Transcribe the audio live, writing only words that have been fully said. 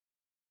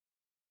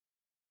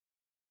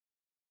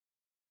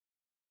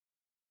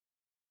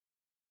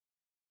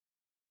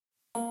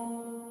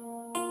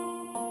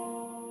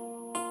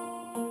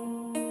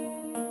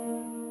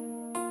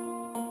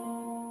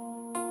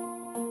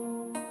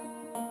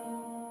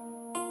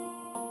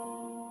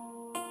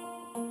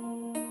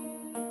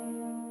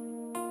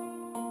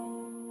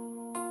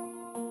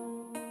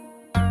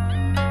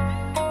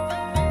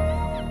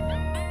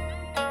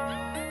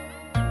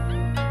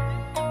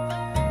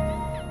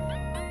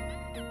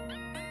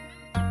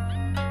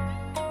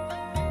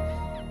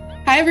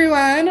Hi,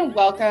 everyone.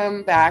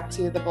 Welcome back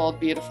to the Bold,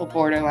 Beautiful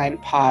Borderline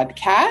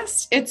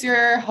podcast. It's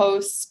your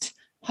host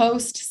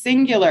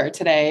singular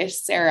today,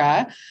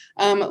 Sarah.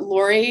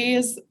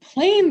 Lori's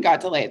plane got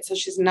delayed, so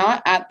she's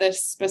not at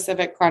this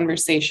specific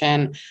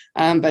conversation,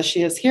 but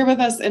she is here with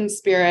us in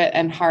spirit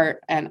and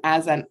heart and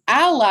as an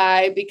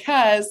ally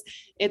because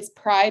it's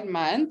Pride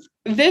Month.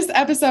 This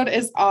episode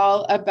is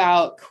all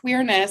about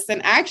queerness,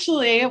 and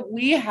actually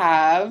we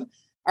have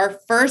our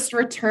first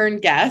return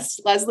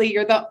guest. Leslie,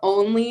 you're the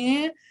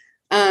only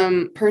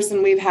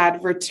person we've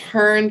had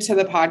return to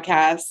the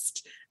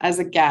podcast as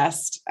a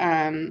guest.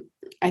 I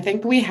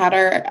think we had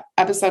our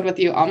episode with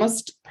you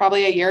almost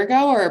probably a year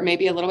ago, or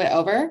maybe a little bit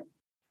over.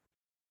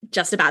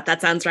 Just about.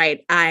 That sounds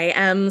right. I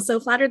am so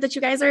flattered that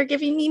you guys are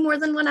giving me more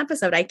than one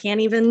episode. I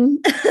can't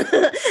even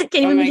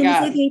begin to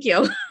say thank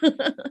you.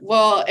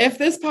 Well, if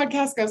this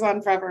podcast goes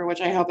on forever,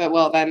 which I hope it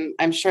will, then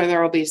I'm sure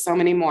there will be so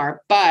many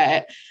more.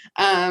 But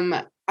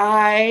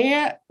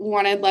I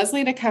wanted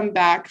Leslie to come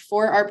back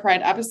for our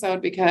Pride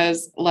episode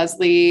because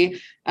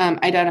Leslie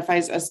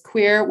identifies as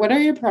queer. What are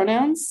your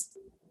pronouns?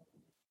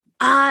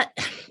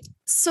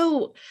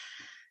 So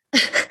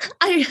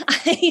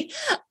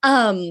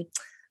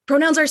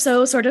pronouns are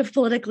so sort of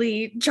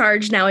politically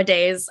charged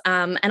nowadays.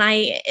 And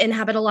I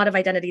inhabit a lot of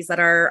identities that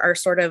are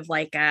sort of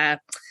like,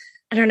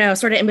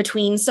 sort of in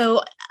between.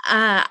 So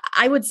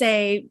I would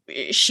say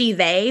she,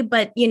 they,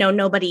 but,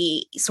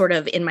 nobody sort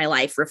of in my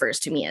life refers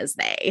to me as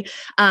they.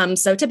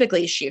 So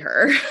typically she,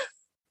 her.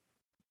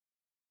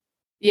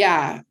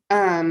 Yeah.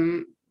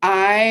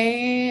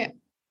 I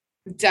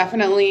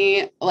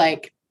definitely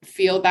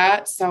feel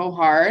that so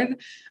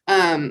hard.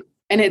 And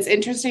it's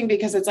interesting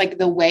because it's like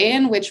the way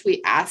in which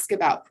we ask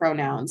about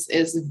pronouns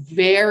is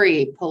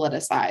very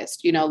politicized.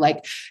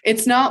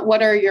 It's not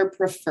what are your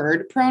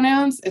preferred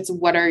pronouns, it's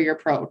what are your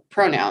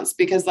pronouns,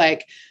 because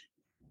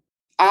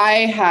I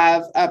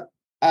have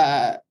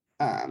a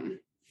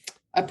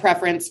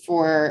preference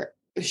for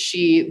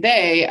she,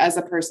 they as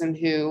a person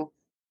who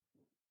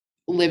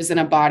lives in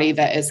a body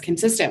that is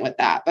consistent with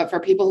that. But for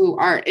people who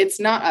aren't, it's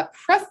not a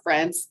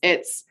preference.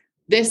 It's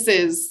this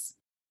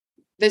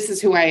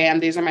is who I am.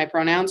 These are my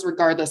pronouns,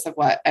 regardless of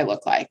what I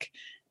look like.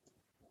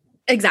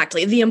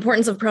 Exactly. The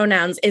importance of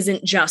pronouns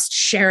isn't just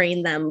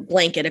sharing them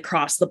blanket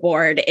across the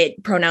board.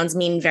 Pronouns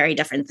mean very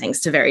different things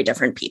to very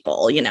different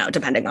people,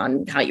 depending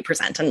on how you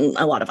present and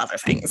a lot of other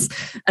things.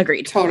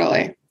 Agreed.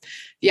 Totally.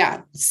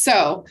 Yeah.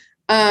 So,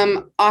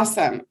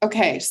 awesome.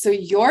 Okay. So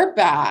you're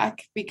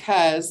back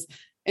because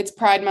it's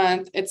Pride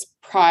Month. It's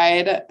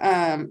Pride.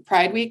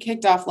 Pride Week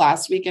kicked off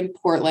last week in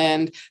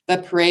Portland. The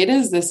parade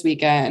is this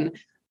weekend.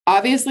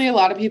 Obviously, a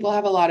lot of people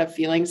have a lot of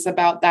feelings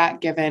about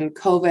that, given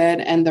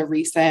COVID and the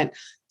recent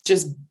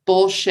just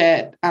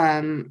bullshit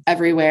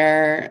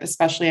everywhere,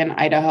 especially in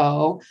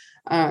Idaho.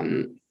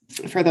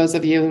 For those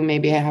of you who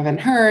maybe haven't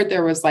heard,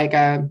 there was I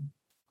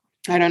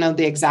don't know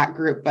the exact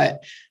group,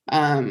 but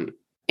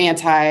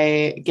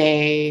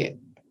anti-gay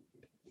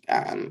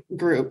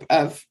group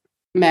of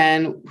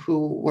men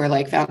who were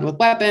found with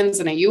weapons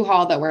in a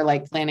U-Haul that were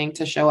planning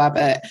to show up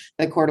at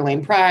the Coeur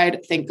d'Alene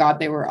Pride. Thank God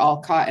they were all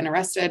caught and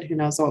arrested. Who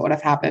knows what would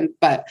have happened.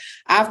 But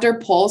after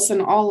Pulse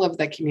and all of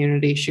the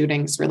community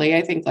shootings, really,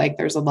 I think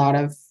there's a lot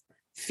of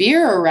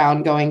fear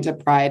around going to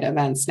Pride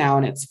events now,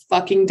 and it's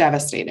fucking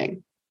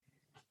devastating.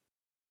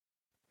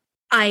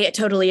 I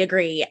totally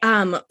agree.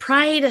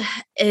 Pride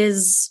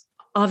is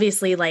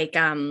obviously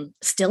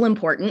still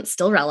important,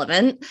 still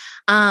relevant.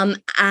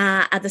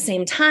 At the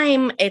same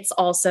time, it's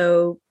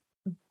also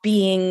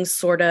being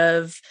sort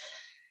of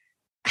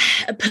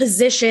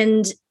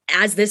positioned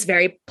as this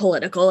very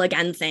political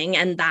thing.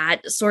 And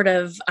that sort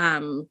of, I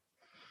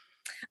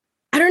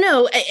don't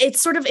know,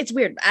 it's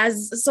weird.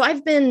 So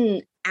I've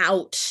been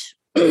out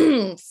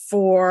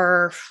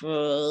for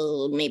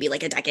maybe a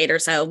decade or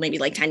so, maybe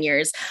 10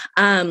 years.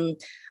 I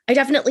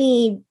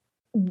definitely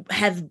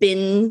have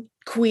been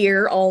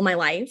queer all my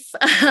life.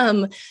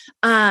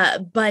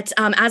 But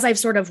as I've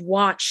sort of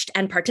watched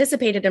and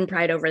participated in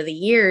Pride over the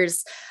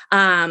years,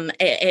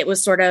 it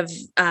was sort of,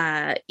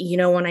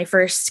 when I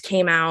first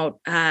came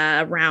out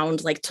around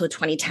to the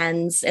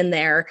 2010s in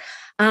there,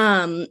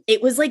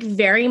 it was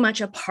very much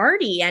a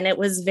party, and it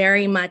was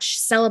very much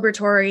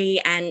celebratory.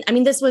 And I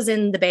mean, this was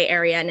in the Bay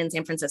Area and in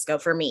San Francisco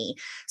for me.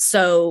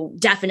 So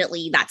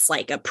definitely that's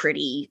a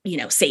pretty,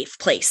 safe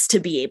place to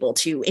be able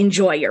to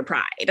enjoy your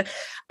Pride.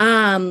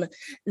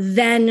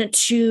 Then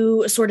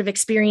to sort of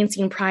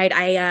experiencing Pride,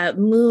 I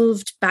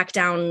moved back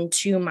down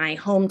to my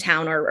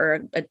hometown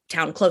or a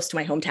town close to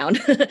my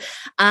hometown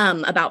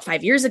about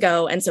 5 years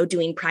ago. And so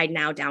doing Pride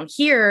now down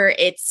here,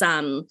 it's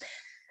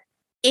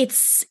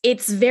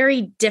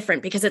very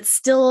different because it's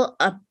still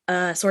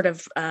a sort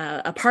of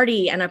a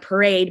party and a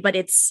parade, but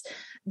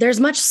there's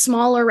much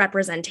smaller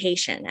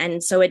representation.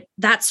 And so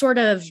that sort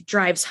of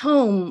drives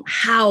home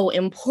how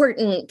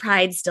important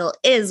Pride still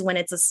is when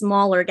it's a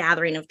smaller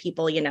gathering of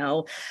people,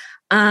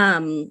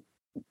 when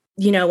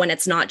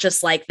it's not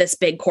just this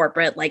big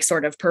corporate,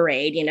 sort of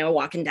parade,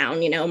 walking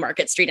down,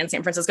 Market Street in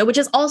San Francisco, which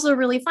is also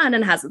really fun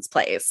and has its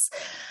place.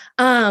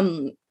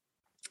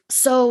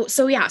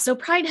 So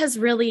Pride has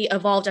really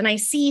evolved, and I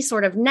see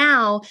sort of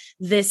now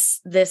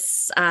this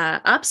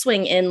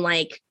upswing in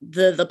like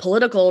the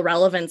political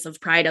relevance of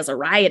Pride as a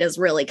riot is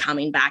really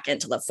coming back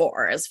into the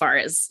fore, as far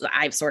as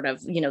I've sort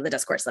of, the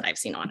discourse that I've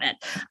seen on it,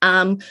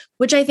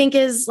 which I think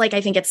is like,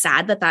 I think it's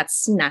sad that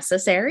that's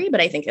necessary, but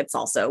I think it's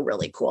also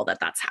really cool that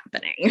that's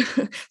happening.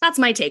 That's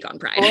my take on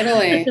Pride.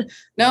 Totally.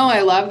 No,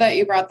 I love that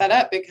you brought that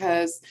up,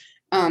 because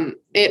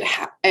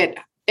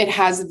it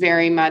has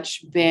very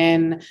much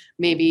been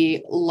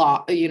maybe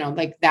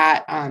like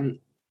that,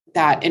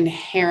 that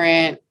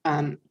inherent,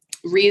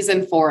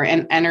 reason for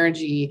and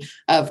energy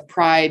of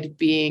Pride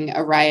being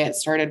a riot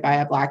started by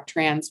a Black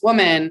trans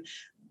woman,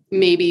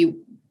 maybe,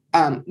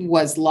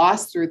 was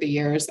lost through the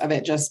years of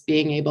it just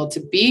being able to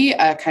be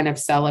a kind of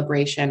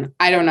celebration.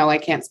 I don't know. I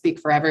can't speak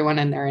for everyone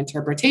and their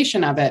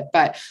interpretation of it,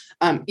 but,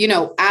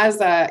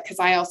 because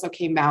I also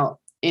came out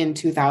in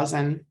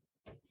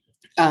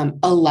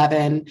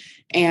 2011,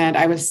 and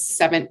I was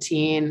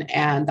 17,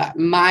 and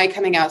my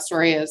coming out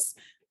story is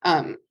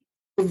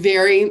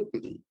very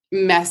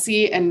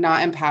messy and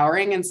not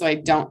empowering. And so I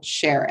don't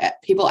share it.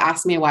 People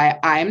ask me why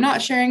I'm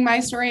not sharing my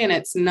story, and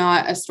it's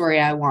not a story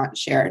I want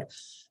shared.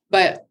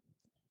 But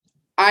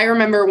I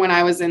remember when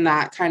I was in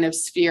that kind of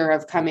sphere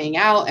of coming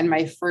out, and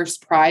my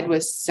first Pride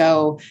was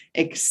so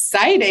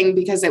exciting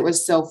because it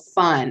was so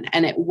fun,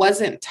 and it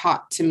wasn't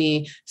taught to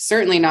me,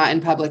 certainly not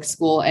in public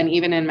school. And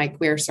even in my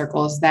queer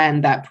circles then,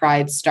 that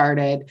Pride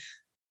started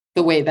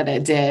the way that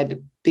it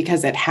did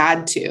because it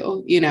had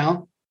to,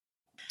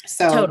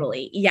 So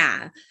Totally.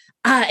 Yeah.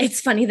 It's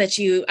funny that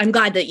I'm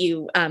glad that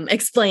you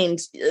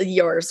explained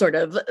your sort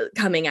of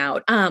coming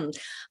out. I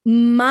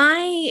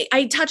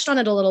touched on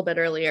it a little bit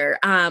earlier.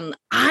 I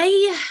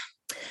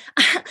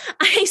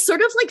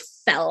sort of like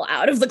fell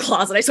out of the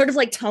closet. I sort of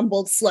like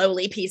tumbled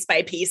slowly, piece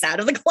by piece,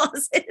 out of the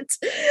closet.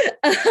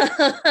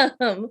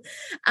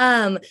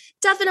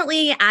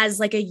 Definitely as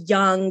like a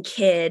young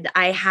kid,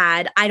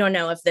 I don't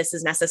know if this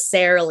is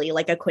necessarily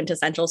like a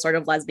quintessential sort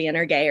of lesbian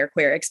or gay or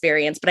queer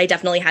experience, but I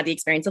definitely had the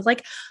experience of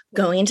like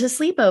going to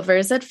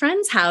sleepovers at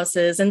friends'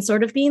 houses and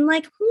sort of being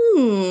like,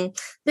 I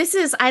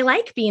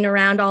like being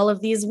around all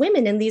of these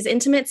women in these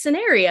intimate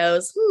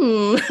scenarios.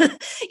 But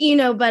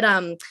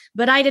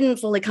I didn't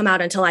fully come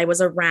out until I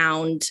was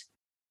around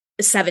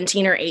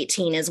 17 or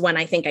 18 is when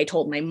I think I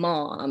told my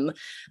mom.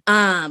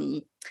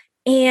 I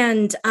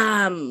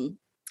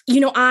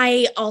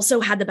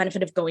also had the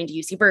benefit of going to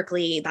UC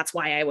Berkeley. That's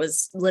why I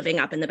was living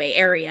up in the Bay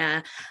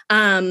Area.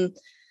 And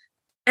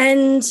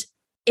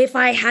if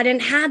I hadn't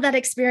had that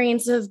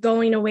experience of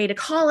going away to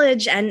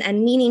college and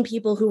meeting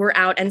people who were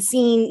out and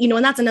seeing,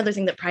 and that's another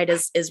thing that Pride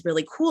is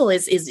really cool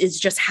is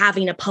just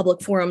having a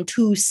public forum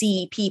to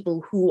see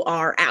people who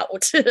are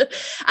out.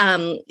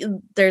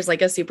 There's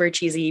like a super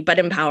cheesy but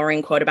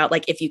empowering quote about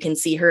like, if you can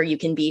see her, you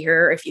can be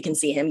her. If you can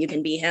see him, you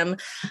can be him.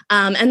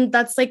 And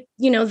that's like,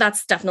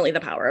 that's definitely the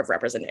power of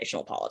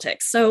representational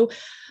politics. So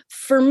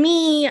for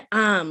me,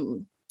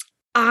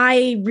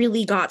 I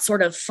really got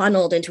sort of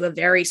funneled into a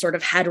very sort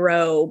of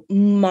hetero,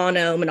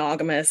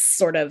 monogamous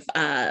sort of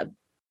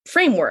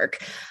framework.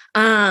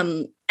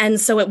 And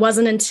so it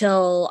wasn't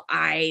until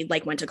I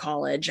like went to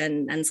college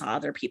and saw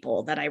other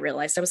people that I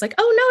realized I was like,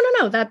 oh,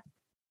 no, that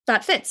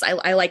fits.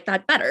 I like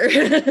that better.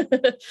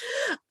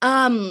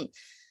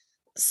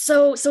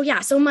 So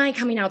my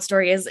coming out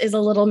story is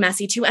a little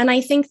messy too. And I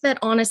think that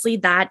honestly,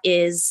 that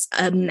is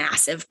a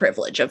massive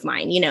privilege of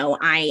mine.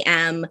 I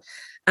am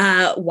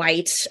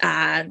white,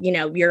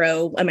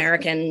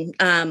 Euro-American,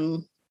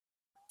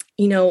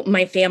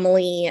 my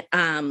family,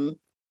 I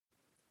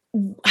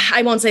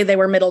won't say they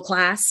were middle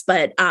class,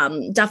 but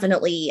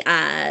definitely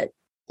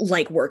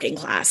like working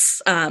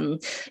class.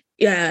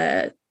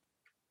 It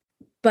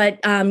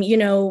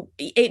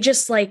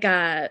just like,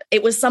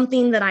 it was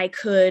something that I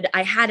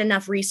had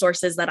enough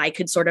resources that I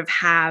could sort of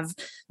have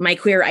my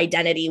queer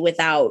identity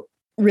without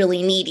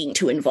really needing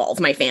to involve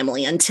my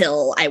family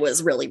until I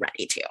was really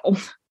ready to.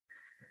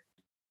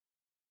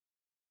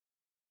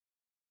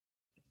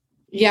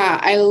 Yeah,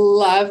 I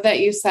love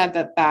that you said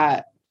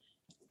that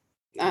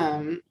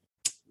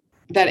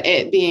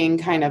it being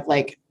kind of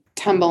like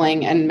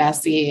tumbling and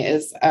messy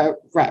is a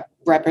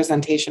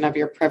representation of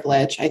your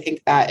privilege. I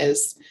think that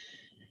is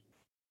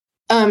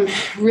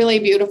really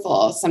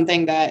beautiful,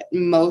 something that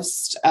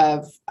most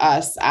of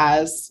us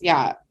as,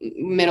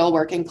 middle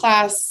working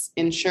class,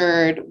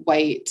 insured,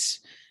 white,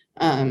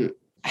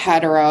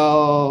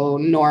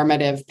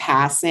 heteronormative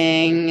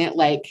passing,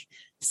 like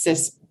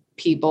cis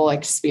people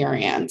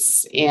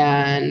experience.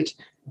 And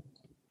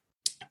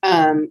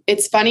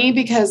it's funny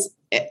because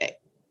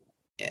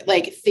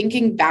like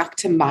thinking back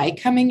to my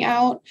coming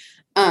out,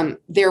 I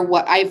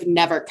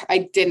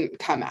didn't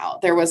come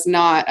out. There was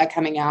not a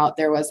coming out.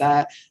 There was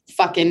a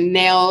fucking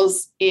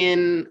nails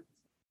in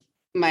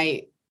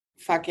my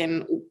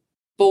fucking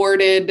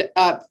boarded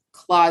up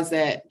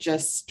closet,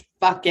 just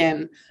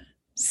fucking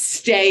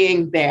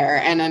staying there,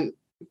 and then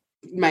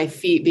my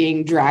feet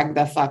being dragged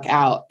the fuck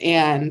out.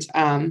 And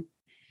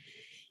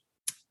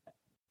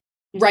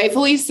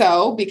rightfully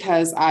so,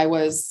 because I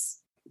was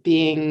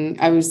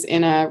I was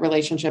in a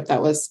relationship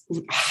that was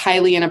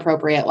highly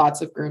inappropriate,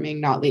 lots of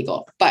grooming, not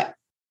legal, but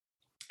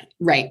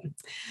right.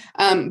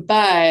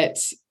 But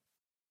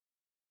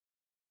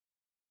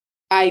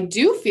I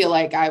do feel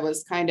like I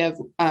was kind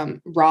of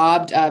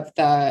robbed of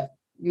the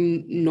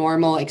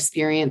normal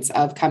experience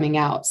of coming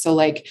out. So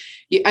like,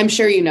 I'm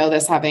sure you know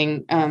this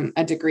having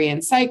a degree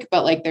in psych,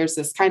 but like there's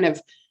this kind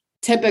of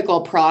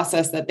typical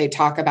process that they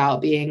talk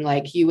about being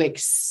like you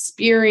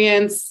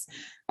experience.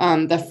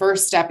 The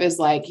first step is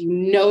like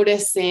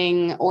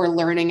noticing or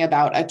learning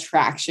about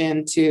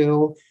attraction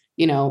to,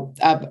 you know,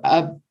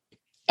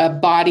 a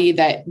body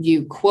that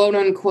you quote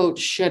unquote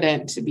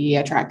shouldn't be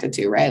attracted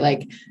to, right?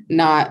 Like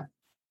not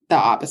the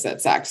opposite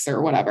sex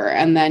or whatever.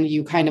 And then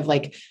you kind of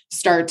like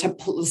start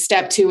to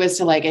step 2 is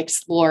to like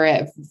explore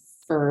it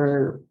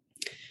for,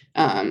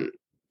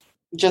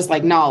 just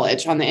like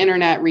knowledge on the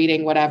internet,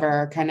 reading,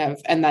 whatever kind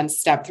of. And then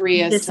step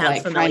 3 is to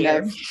like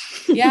familiar.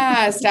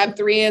 Step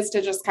 3 is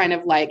to just kind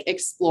of like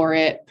explore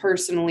it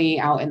personally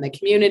out in the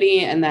community,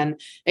 and then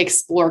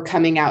explore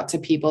coming out to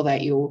people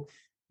that you,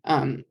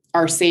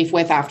 are safe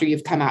with after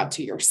you've come out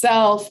to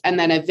yourself, and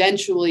then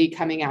eventually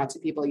coming out to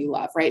people you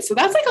love. Right. So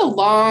that's like a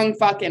long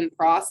fucking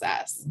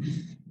process.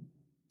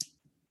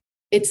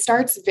 It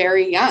starts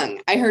very young.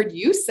 I heard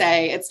you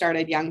say it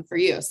started young for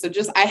you. So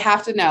just, I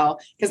have to know,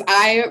 because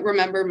I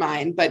remember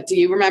mine, but do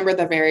you remember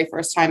the very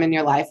first time in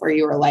your life where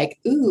you were like,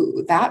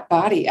 ooh, that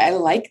body, I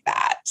like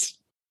that?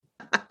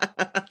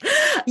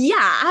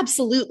 Yeah,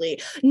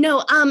 absolutely.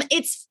 No,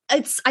 it's,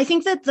 I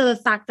think that the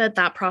fact that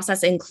that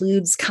process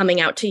includes coming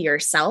out to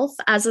yourself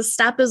as a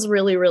step is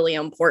really, really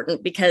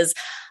important, because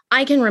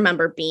I can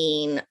remember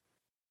being,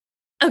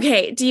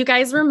 okay, do you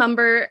guys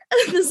remember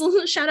this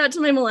little shout out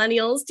to my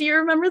millennials? Do you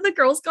remember the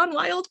Girls Gone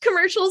Wild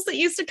commercials that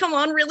used to come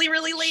on really,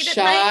 really late at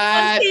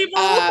night on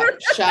cable?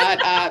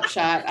 Shut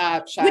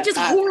up. Which is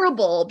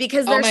horrible,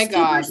 because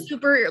they're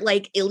super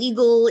like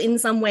illegal in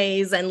some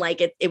ways, and like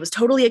it was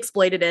totally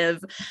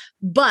exploitative.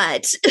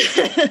 But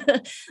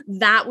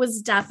that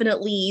was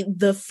definitely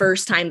the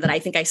first time that I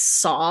think I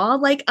saw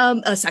like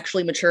a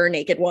sexually mature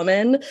naked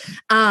woman.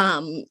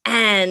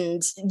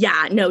 And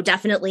yeah, no,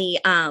 definitely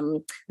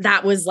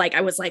that was like,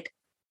 I was like,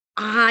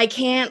 I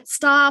can't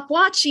stop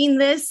watching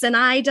this, and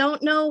I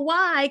don't know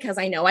why, because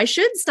I know I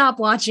should stop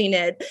watching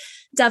it.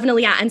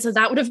 Definitely, yeah. And so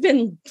that would have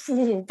been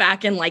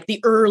back in like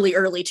the early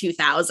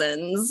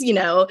 2000s, you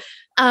know.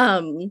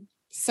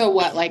 So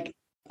what, like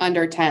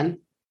under 10?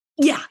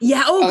 Yeah.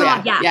 Oh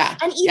God, yeah.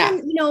 And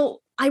even, you know,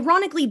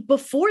 ironically,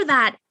 before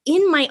that,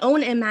 in my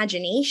own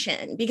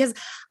imagination, because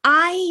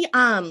I'm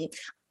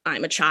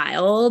a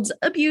child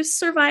abuse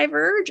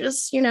survivor,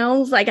 just, you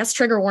know, I guess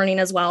trigger warning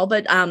as well.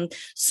 But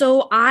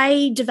so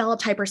I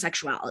developed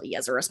hypersexuality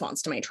as a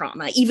response to my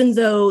trauma, even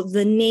though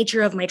the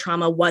nature of my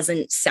trauma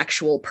wasn't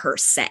sexual per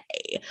se.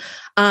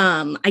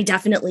 I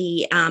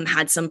definitely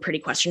had some pretty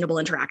questionable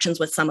interactions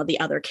with some of the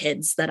other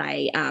kids that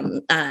I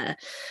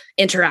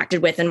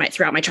interacted with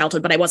throughout my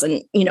childhood, but I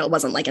wasn't, you know, it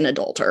wasn't like an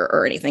adult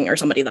or anything, or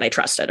somebody that I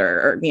trusted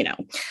or you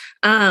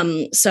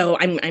know. So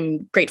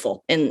I'm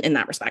grateful in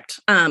that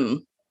respect.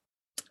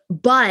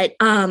 But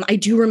I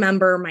do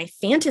remember my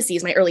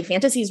early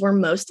fantasies were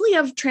mostly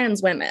of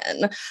trans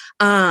women.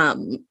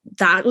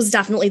 That was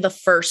definitely the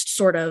first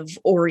sort of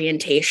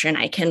orientation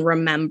I can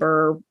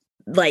remember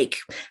like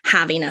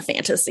having a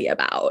fantasy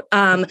about.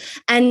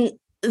 And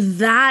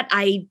that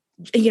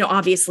you know,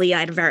 obviously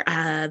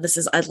this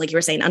is like you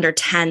were saying, under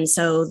 10.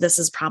 So this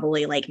is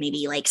probably like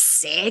maybe like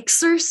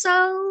 6 or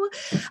so.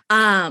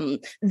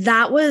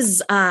 That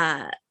was,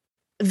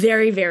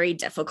 very, very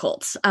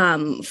difficult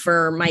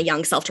for my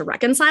young self to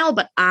reconcile,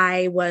 but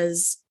I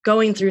was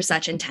going through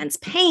such intense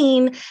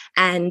pain,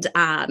 and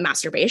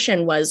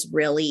masturbation was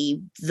really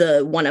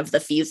one of the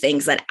few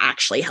things that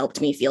actually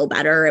helped me feel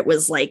better. It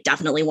was like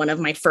definitely one of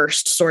my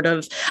first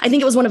I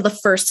think it was one of the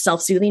first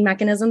self-soothing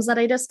mechanisms that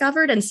I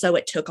discovered. And so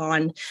it took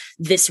on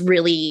this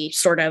really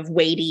sort of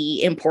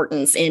weighty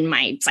importance in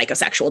my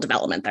psychosexual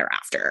development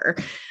thereafter.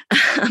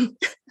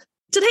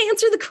 Did I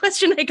answer the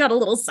question? I got a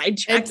little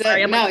sidetracked.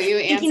 Sorry, I'm you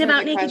thinking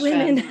about naked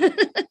women.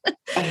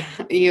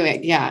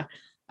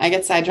 I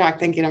get sidetracked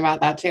thinking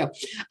about that too.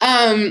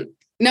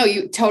 No,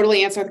 you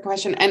totally answered the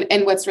question.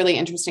 And what's really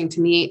interesting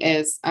to me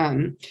is,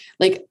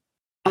 like,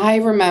 I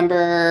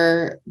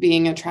remember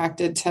being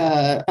attracted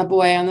to a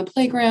boy on the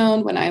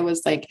playground when I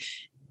was like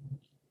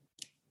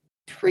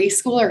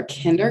preschool or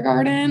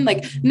kindergarten,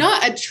 like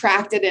not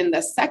attracted in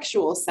the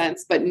sexual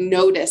sense, but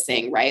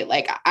noticing, right?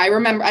 Like I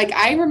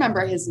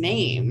remember his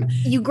name.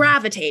 You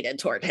gravitated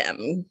toward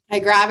him. I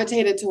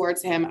gravitated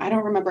towards him. I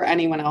don't remember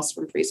anyone else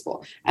from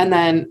preschool. And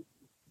then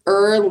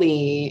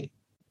early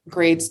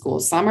grade school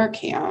summer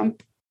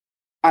camp.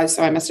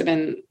 So I must have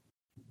been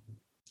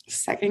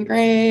 2nd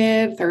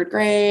grade, 3rd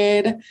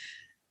grade.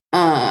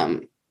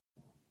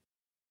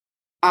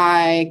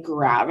 I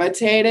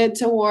gravitated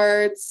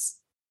towards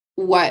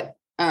what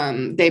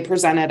they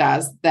presented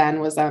as then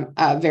was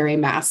a very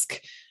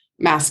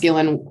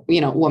masculine,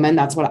 you know, woman.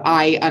 That's what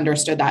I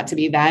understood that to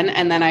be then.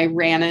 And then I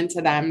ran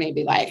into them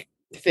maybe like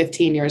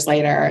 15 years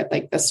later,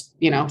 like this,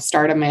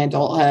 start of my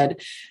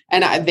adulthood.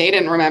 And they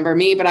didn't remember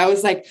me, but I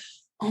was like,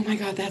 oh my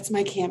God, that's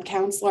my camp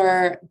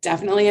counselor.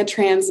 Definitely a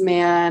trans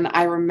man.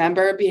 I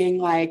remember being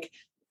like,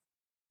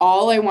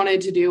 all I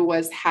wanted to do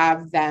was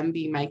have them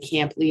be my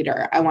camp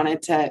leader. I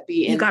wanted to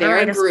be in their group. You got to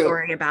write a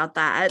story about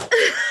that.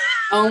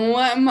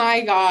 Oh my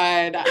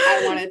God.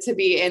 I wanted to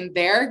be in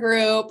their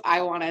group.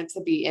 I wanted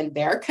to be in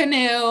their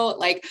canoe.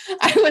 Like,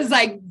 I was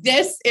like,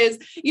 this is,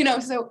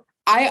 so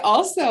I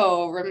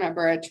also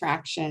remember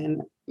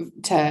attraction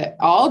to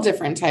all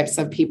different types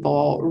of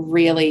people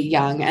really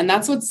young. And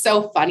that's what's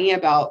so funny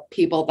about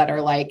people that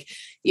are like,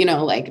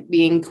 like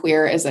being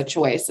queer is a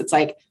choice. It's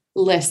like,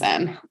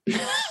 listen,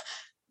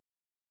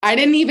 I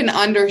didn't even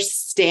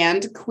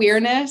understand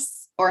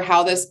queerness or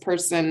how this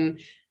person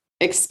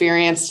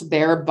experienced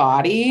their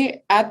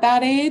body at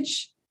that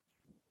age.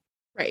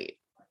 Right.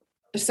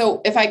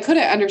 So if I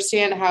couldn't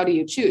understand, how do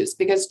you choose?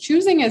 Because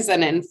choosing is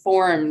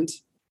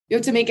you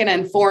have to make an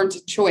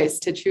informed choice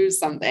to choose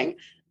something.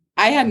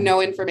 I had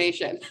no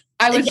information.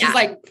 I was just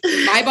like,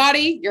 my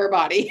body, your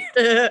body.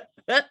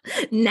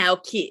 Now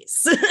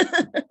kiss.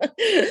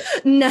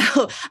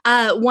 No,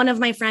 one of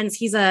my friends,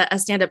 he's a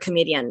stand-up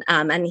comedian,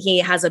 and he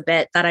has a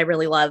bit that I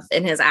really love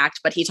in his act,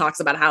 but he talks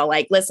about how,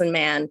 like, listen,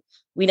 man,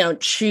 we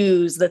don't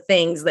choose the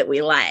things that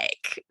we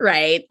like,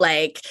 right?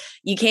 Like,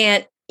 you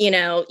can't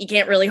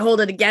really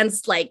hold it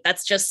against, like,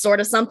 that's just sort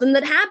of something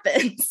that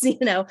happens,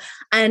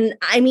 And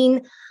I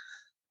mean,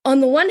 on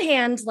the one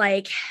hand,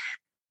 like,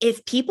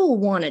 if people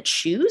want to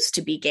choose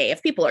to be gay,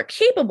 if people are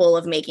capable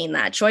of making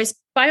that choice,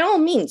 by all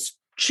means,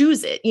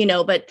 choose it,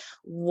 but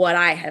what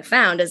I have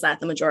found is that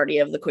the majority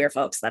of the queer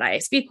folks that I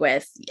speak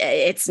with,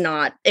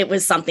 it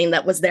was something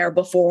that was there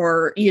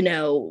before,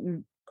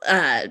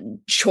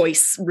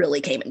 choice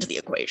really came into the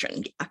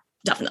equation. Yeah,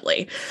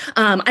 definitely.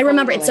 I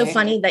remember It's so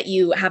funny that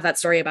you have that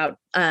story about,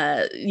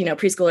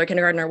 preschool or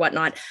kindergarten or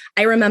whatnot.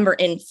 I remember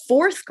in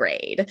 4th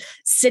grade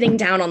sitting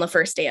down on the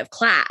first day of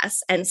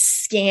class and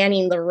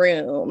scanning the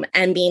room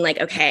and being like,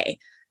 okay,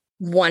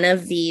 one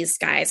of these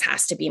guys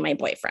has to be my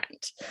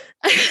boyfriend.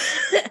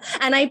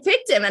 And I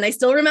picked him, and I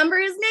still remember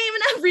his name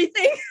and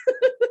everything.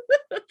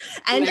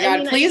 And, oh my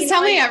God, please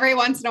tell me every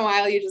once in a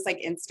while you just like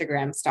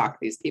Instagram stalk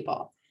these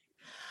people.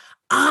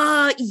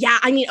 Yeah.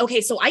 I mean, okay.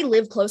 So I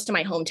live close to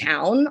my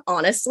hometown,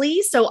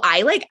 honestly. So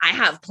I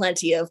have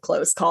plenty of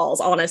close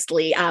calls,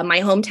 honestly. My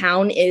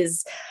hometown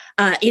is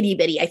itty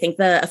bitty. I think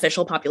the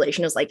official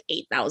population is like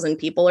 8,000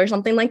 people or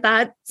something like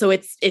that. So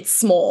it's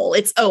small.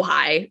 It's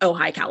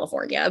Ojai,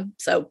 California.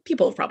 So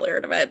people have probably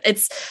heard of it.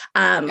 It's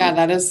yeah,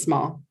 that is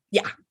small.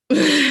 Yeah.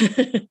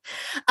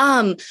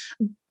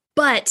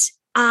 But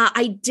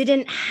I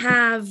didn't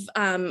have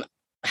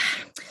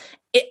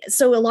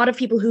so a lot of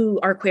people who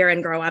are queer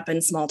and grow up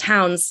in small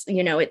towns,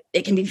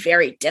 it can be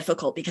very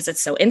difficult because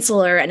it's so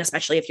insular. And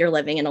especially if you're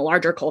living in a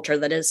larger culture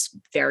that is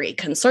very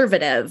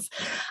conservative,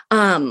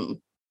 that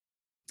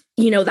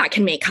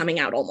can make coming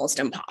out almost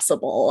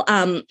impossible.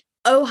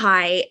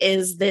 Ojai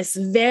is this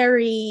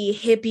very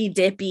hippy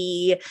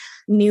dippy,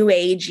 new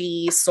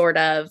agey sort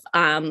of,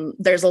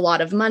 there's a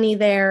lot of money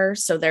there.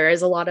 So there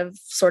is a lot of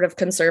sort of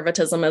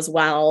conservatism as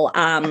well.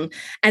 And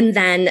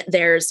then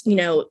there's,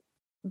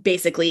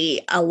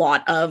 basically a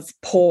lot of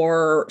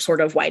poor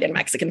sort of white and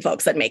Mexican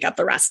folks that make up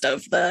the rest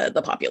of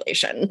the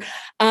population.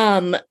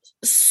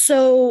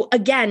 So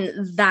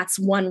again, that's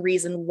one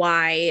reason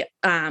why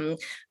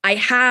I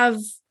have,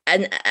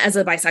 and as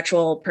a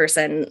bisexual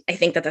person, I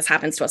think that this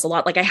happens to us a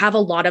lot. Like, I have a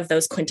lot of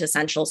those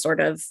quintessential sort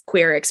of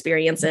queer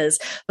experiences,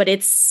 but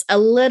it's a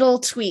little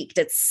tweaked.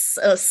 It's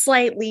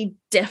slightly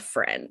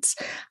different.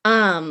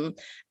 And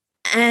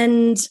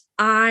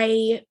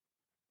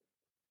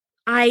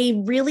I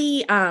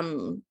really,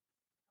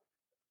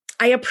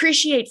 I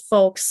appreciate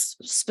folks,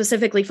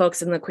 specifically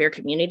folks in the queer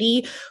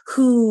community,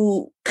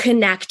 who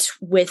connect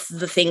with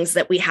the things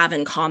that we have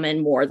in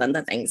common more than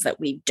the things that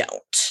we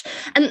don't.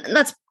 And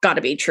that's got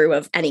to be true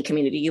of any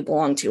community you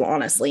belong to,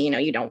 honestly.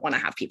 You don't want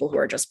to have people who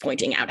are just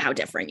pointing out how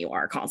different you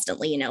are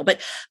constantly,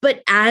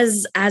 but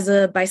as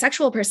a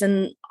bisexual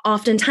person,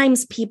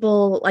 oftentimes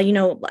people,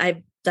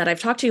 that I've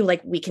talked to,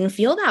 like, we can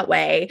feel that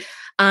way.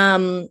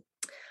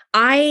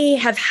 I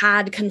have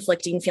had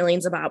conflicting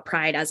feelings about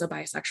Pride as a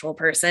bisexual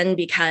person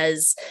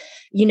because,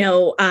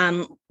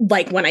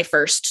 like when I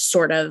first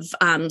sort of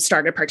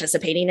started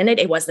participating in it,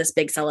 it was this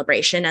big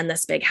celebration and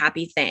this big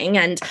happy thing.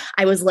 And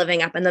I was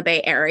living up in the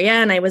Bay Area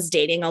and I was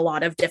dating a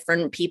lot of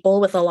different people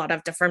with a lot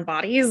of different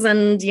bodies.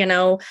 And,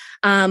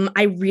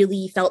 I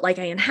really felt like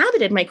I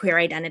inhabited my queer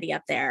identity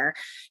up there.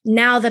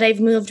 Now that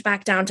I've moved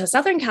back down to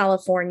Southern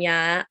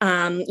California,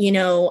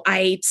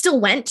 I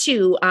still went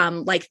to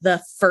like the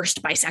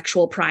first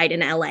bisexual Pride in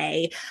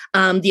LA,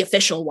 the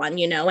official one,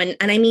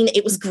 and I mean,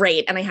 it was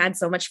great and I had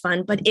so much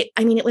fun, but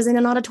it was in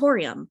an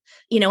auditorium,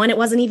 and it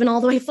wasn't even all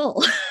the way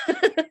full.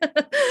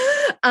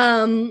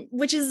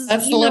 Which is,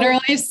 that's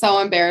literally so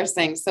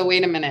embarrassing. So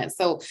wait a minute.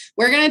 So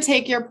we're going to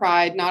take your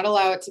pride, not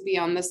allow it to be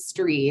on the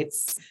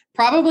streets,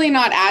 probably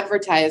not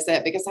advertise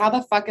it, because how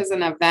the fuck is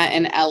an event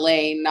in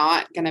LA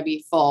not going to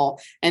be full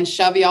and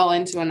shove y'all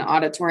into an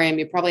auditorium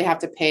you probably have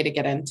to pay to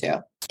get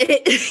into?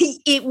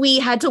 We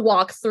had to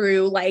walk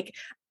through like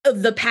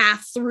the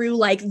path through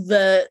like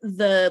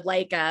the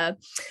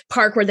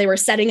park where they were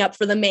setting up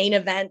for the main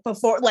event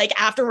before, like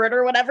afterward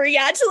or whatever. You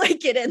had to like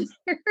get in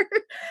there.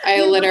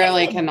 I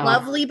literally cannot.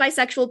 Lovely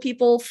bisexual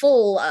people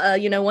full,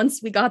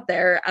 once we got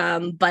there.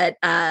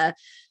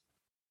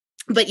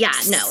 But yeah,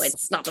 no,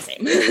 it's not the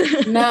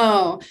same.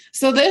 No.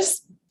 So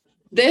this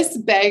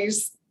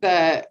begs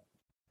the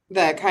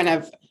kind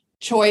of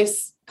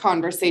choice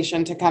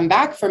conversation to come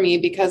back for me,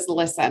 because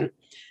listen,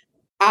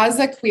 as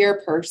a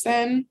queer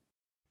person,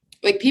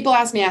 like people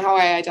ask me how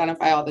I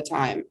identify all the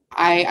time.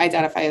 I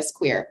identify as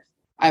queer.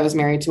 I was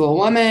married to a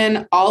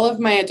woman. All of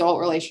my adult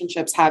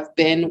relationships have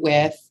been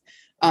with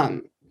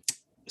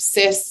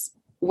cis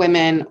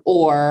women,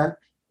 or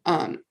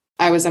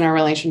I was in a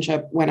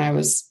relationship when I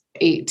was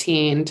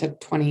 18 to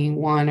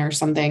 21 or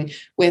something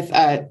with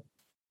a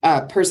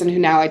person who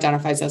now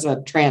identifies as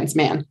a trans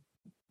man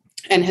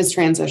and has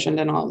transitioned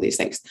and all of these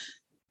things.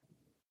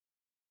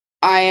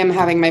 I am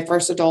having my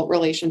first adult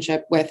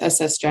relationship with a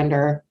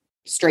cisgender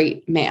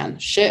straight man.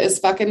 Shit is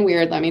fucking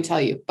weird, let me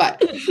tell you.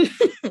 But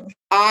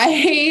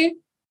I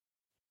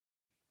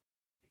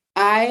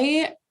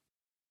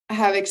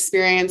have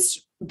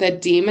experienced the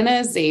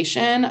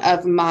demonization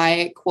of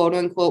my quote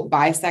unquote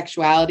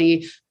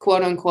bisexuality,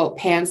 quote unquote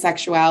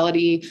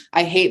pansexuality.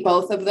 I hate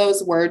both of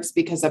those words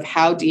because of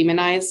how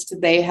demonized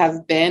they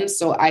have been.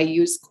 So I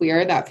use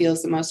queer. That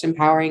feels the most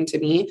empowering to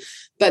me.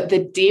 But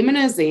the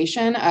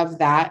demonization of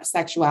that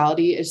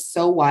sexuality is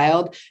so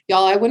wild.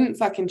 Y'all, I wouldn't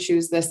fucking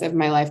choose this if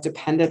my life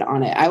depended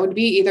on it. I would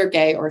be either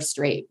gay or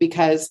straight,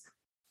 because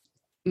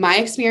my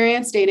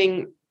experience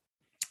dating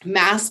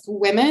masc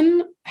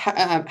women,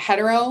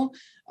 hetero,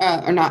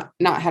 or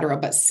not hetero,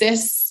 but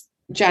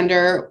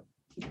cisgender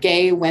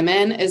gay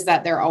women, is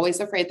that they're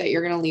always afraid that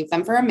you're going to leave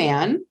them for a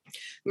man.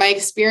 My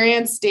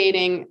experience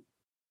dating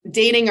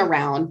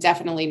around,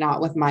 definitely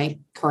not with my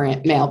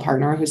current male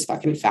partner, who's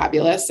fucking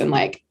fabulous and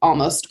like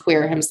almost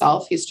queer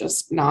himself. He's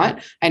just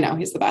not. I know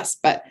he's the best,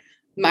 but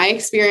my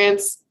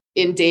experience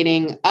in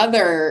dating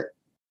other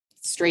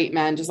straight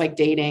men, just like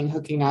dating,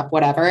 hooking up,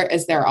 whatever,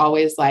 is they're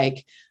always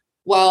like,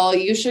 well,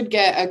 you should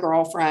get a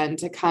girlfriend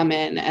to come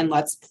in and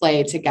let's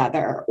play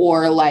together.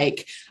 Or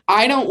like,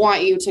 I don't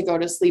want you to go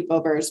to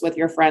sleepovers with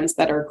your friends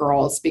that are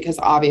girls because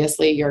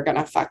obviously you're going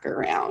to fuck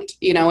around,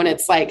 and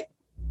it's like,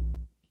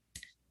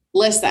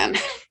 listen,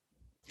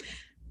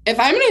 if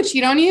I'm going to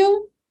cheat on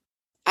you,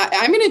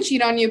 I'm going to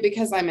cheat on you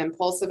because I'm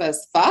impulsive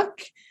as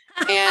fuck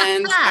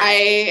and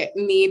I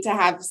need to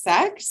have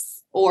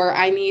sex, or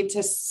I need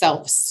to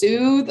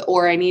self-soothe,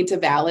 or I need to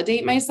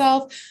validate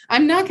myself.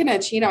 I'm not going to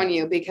cheat on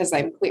you because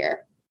I'm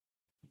queer.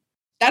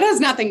 That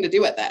has nothing to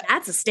do with it.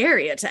 That's a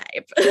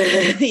stereotype.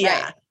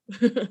 Yeah.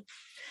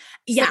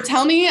 Yeah. So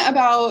tell me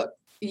about,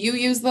 you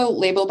use the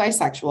label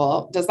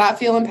bisexual. Does that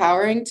feel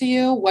empowering to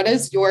you? What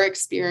is your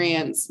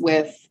experience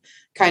with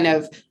kind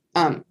of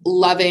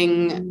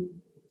loving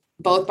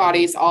both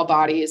bodies, all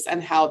bodies,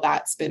 and how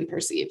that's been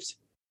perceived?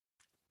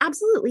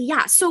 Absolutely.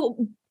 Yeah.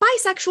 So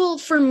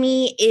bisexual for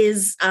me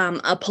is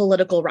a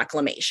political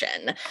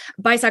reclamation.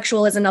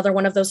 Bisexual is another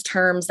one of those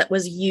terms that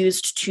was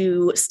used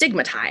to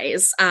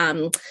stigmatize.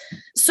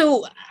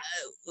 So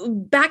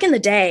back in the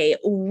day,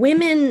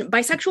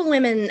 bisexual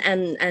women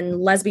and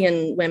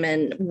lesbian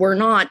women were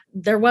not,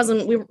 they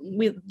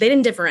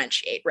didn't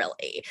differentiate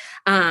really.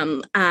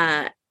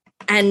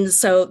 And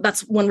so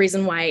that's one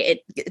reason why it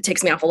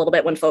takes me off a little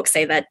bit when folks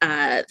say that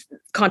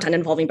content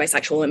involving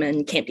bisexual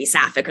women can't be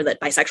sapphic, or that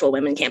bisexual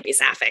women can't be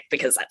sapphic,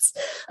 because that's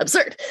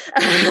absurd.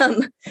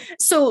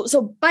 So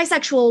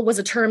bisexual was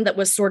a term that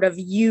was sort of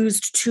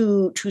used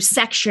to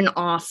section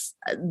off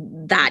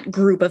that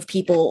group of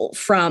people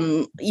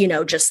from,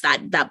 just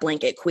that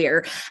blanket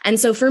queer. And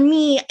so for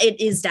me,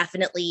 it is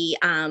definitely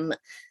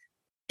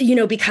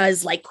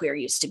because like queer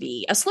used to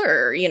be a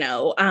slur,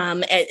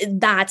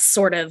 that's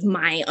sort of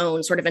my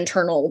own sort of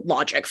internal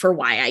logic for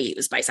why I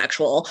use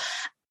bisexual.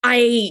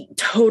 I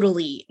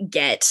totally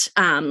get,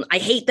 I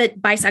hate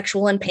that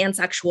bisexual and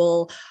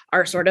pansexual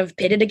are sort of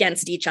pitted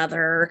against each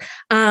other.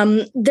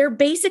 They're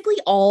basically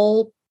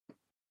all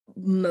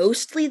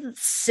mostly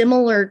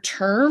similar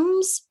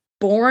terms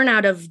born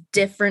out of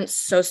different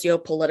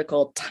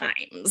socio-political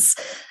times.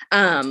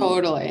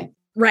 Totally.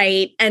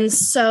 Right. And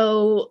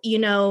so,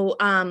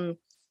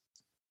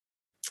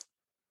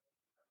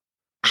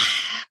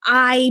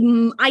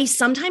 I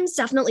sometimes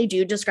definitely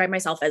do describe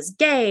myself as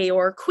gay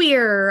or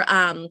queer,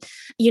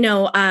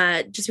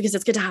 just because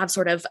it's good to have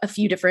sort of a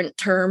few different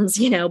terms,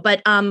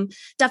 but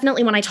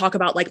definitely when I talk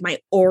about like my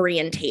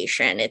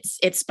orientation,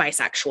 it's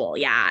bisexual.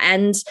 Yeah.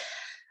 And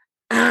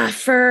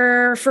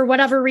for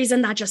whatever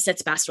reason, that just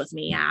sits best with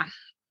me. Yeah.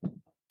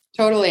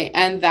 Totally.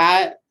 And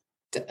that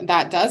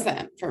that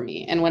doesn't for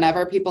me. And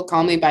whenever people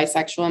call me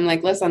bisexual, I'm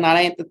like, listen, that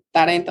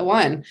ain't the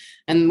one.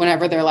 And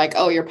whenever they're like,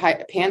 oh, you're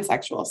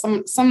pansexual,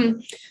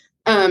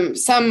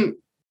 some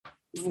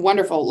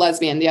wonderful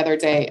lesbian the other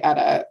day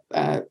at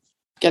a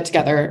get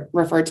together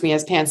referred to me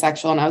as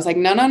pansexual. And I was like,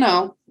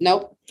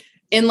 nope.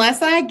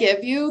 Unless I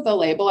give you the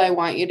label I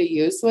want you to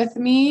use with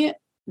me,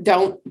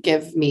 don't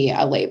give me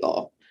a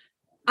label.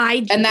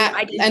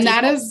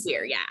 That is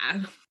queer.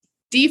 Yeah.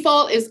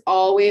 Default is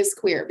always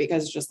queer,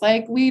 because just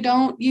like we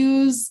don't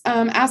use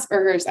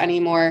Asperger's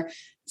anymore,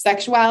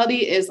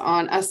 sexuality is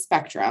on a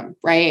spectrum,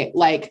 right?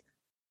 Like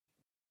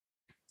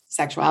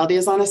sexuality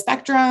is on a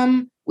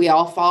spectrum. We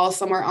all fall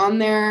somewhere on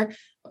there.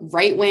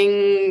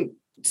 Right-wing,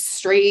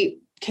 straight,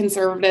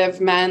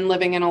 conservative men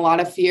living in a lot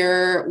of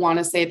fear want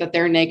to say that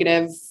they're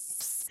negative,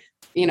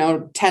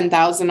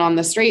 10,000 on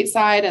the straight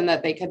side and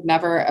that they could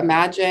never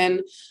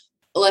imagine.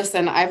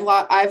 Listen,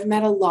 I've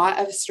met a lot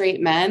of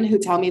straight men who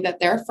tell me that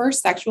their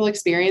first sexual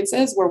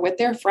experiences were with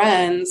their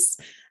friends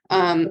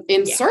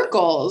in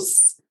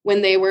circles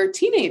when they were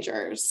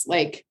teenagers.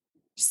 Like,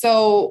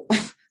 so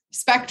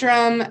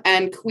spectrum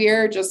and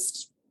queer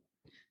just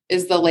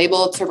is the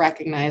label to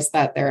recognize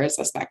that there is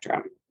a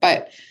spectrum.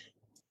 But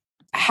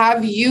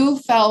have you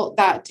felt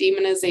that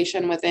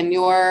demonization within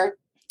your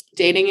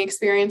dating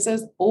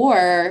experiences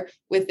or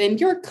within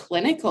your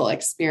clinical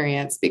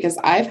experience? Because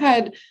I've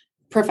had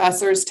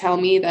professors tell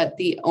me that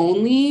the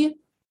only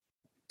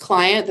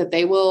client that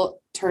they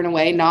will turn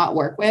away, not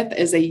work with,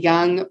 is a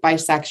young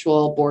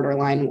bisexual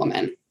borderline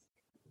woman.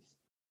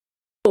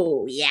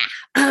 Oh, yeah.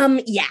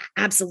 Yeah,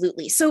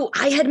 absolutely. So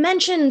I had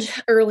mentioned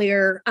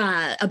earlier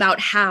about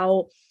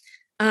how,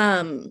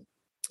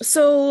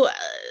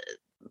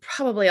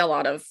 probably a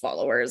lot of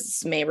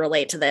followers may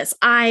relate to this.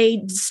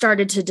 I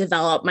started to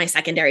develop my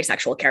secondary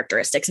sexual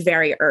characteristics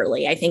very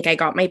early. I think I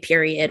got my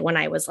period when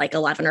I was like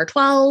 11 or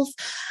 12.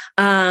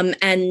 I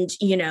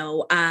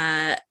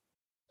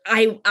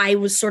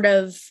was sort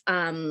of,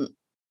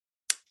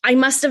 I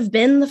must have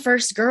been the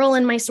first girl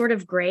in my sort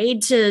of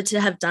grade to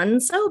have done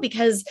so,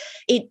 because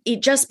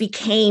it just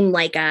became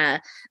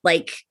I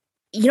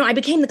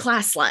became the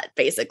class slut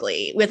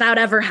basically without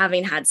ever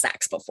having had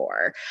sex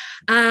before.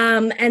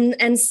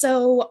 And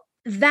so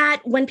that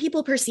when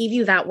people perceive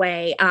you that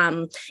way,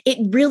 it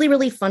really,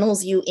 really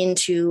funnels you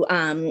into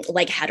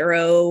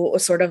hetero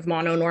sort of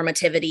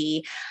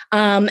mononormativity.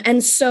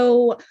 And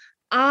so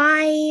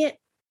I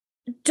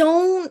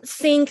don't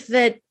think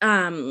that,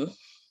 I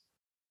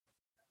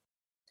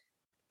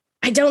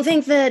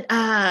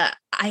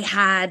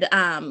had,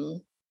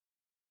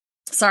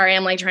 sorry,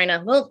 I'm like trying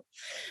to,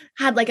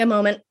 had like a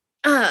moment.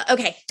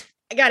 Okay,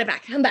 I got it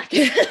back. I'm back.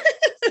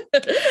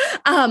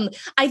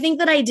 I think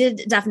that I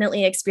did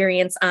definitely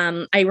experience,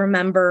 I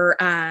remember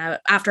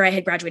after I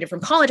had graduated from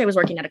college, I was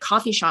working at a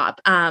coffee shop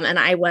and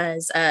I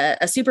was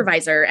a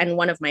supervisor, and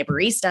one of my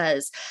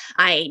baristas,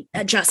 I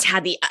just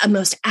had the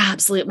most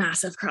absolute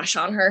massive crush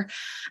on her.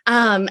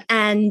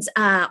 And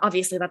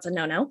obviously that's a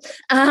no-no.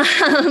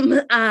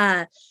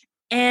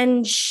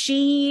 And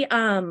she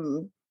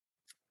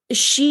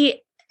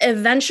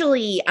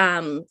eventually,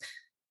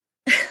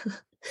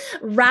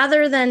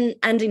 rather than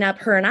ending up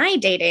her and I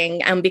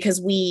dating,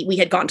 because we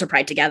had gone to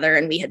Pride together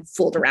and we had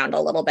fooled around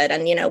a little bit,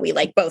 and we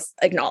like both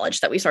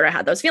acknowledged that we sort of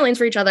had those feelings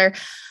for each other.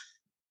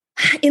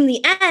 In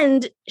the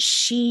end,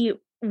 she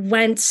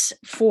went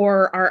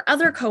for our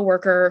other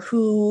coworker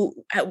who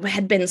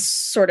had been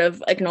sort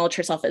of acknowledged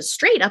herself as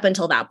straight up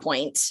until that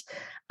point.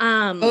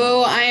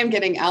 I am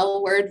getting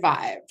L word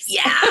vibes.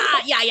 Yeah.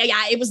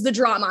 It was the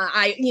drama.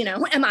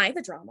 Am I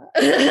the drama?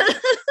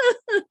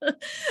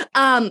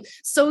 And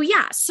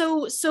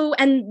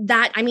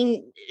that,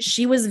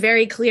 she was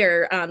very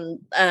clear.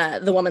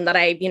 The woman that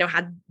I,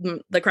 had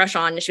the crush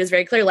on, she was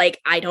very clear.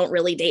 Like, I don't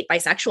really date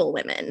bisexual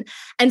women.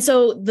 And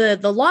so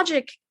the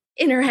logic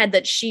in her head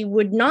that she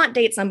would not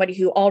date somebody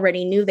who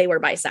already knew they were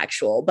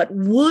bisexual, but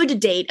would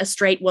date a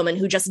straight woman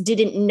who just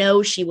didn't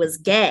know she was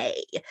gay.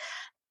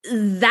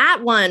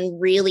 That one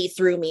really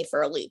threw me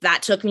for a loop.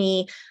 That took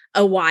me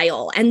a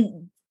while.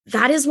 And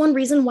that is one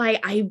reason why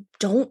I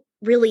don't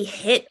really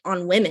hit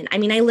on women. I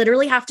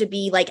literally have to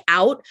be like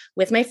out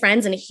with my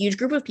friends and a huge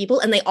group of people,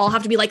 and they all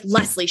have to be like,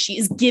 Leslie, she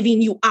is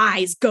giving you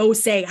eyes, go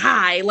say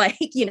hi. Like,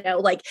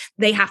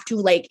 they have to,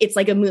 like, it's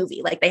like a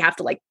movie. Like, they have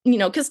to, like,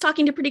 because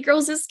talking to pretty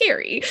girls is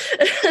scary.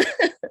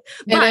 It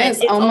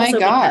is. Oh my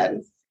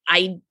God.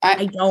 I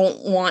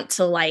don't want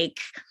to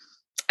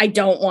I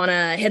don't want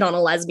to hit on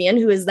a lesbian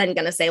who is then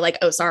going to say like,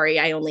 oh, sorry,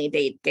 I only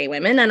date gay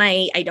women. And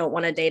I don't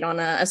want to date on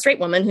a straight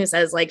woman who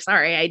says like,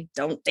 sorry, I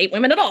don't date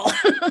women at all.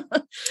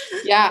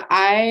 Yeah.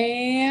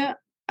 I,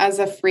 as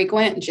a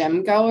frequent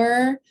gym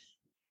goer,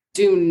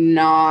 do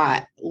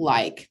not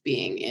like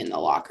being in the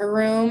locker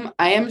room.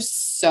 I am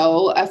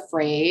so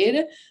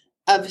afraid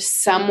of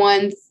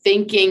someone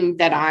thinking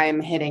that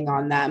I'm hitting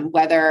on them,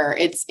 whether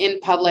it's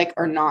in public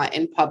or not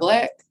in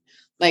public.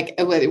 Like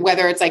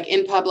whether it's like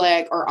in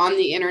public or on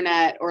the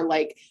internet or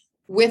like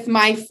with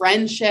my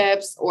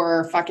friendships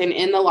or fucking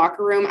in the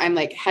locker room, I'm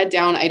like head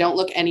down. I don't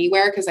look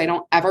anywhere because I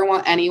don't ever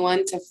want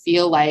anyone to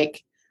feel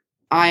like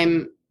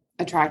I'm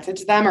attracted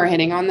to them or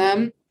hitting on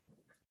them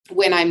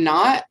when I'm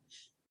not,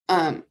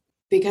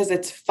 because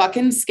it's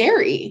fucking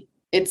scary.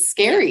 It's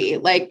scary.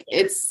 Like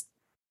it's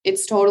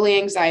totally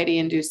anxiety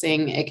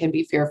inducing. It can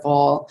be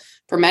fearful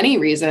for many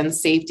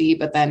reasons, safety,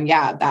 but then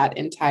that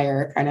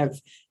entire kind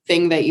of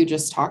thing that you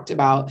just talked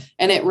about.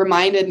 And it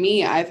reminded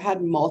me, I've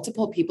had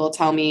multiple people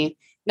tell me,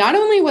 not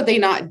only would they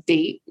not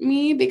date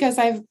me because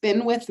I've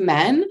been with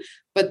men,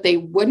 but they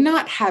would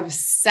not have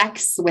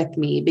sex with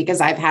me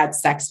because I've had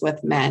sex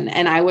with men.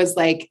 And I was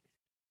like,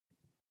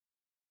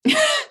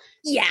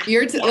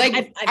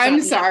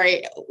 I'm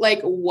sorry.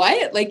 Like,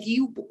 what? Like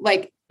you,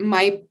 like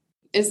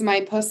is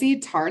my pussy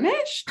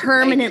tarnished?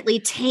 Permanently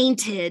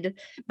tainted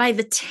by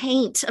the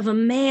taint of a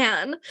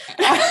man.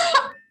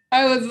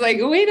 I was like,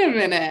 wait a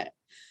minute.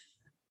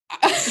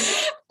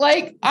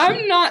 Like,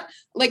 I'm not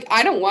like,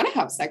 I don't want to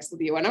have sex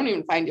with you. I don't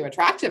even find you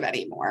attractive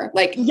anymore.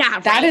 Like,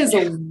 that is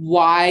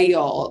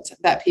wild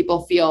that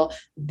people feel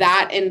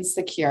that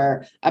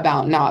insecure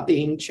about not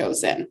being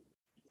chosen,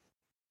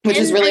 which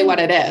is really what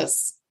it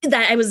is.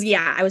 I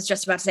was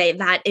just about to say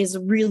that is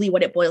really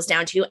what it boils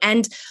down to.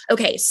 And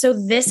okay, so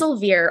this will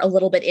veer a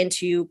little bit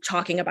into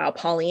talking about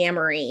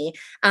polyamory,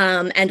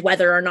 and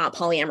whether or not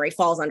polyamory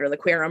falls under the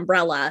queer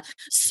umbrella.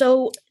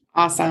 So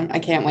awesome. I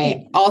can't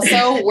wait.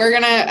 Also, we're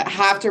going to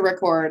have to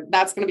record.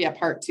 That's going to be a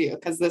part 2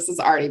 because this has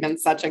already been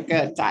such a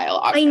good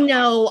dialogue. I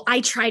know.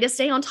 I try to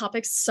stay on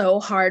topic so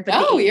hard,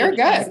 but you're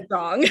good.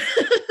 Wrong.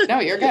 No,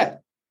 you're good.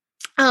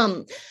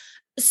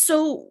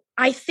 So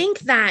I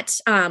think that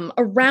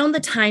around the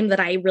time that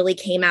I really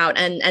came out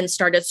and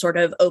started sort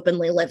of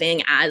openly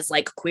living as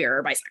like queer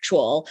or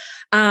bisexual,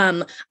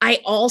 I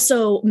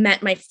also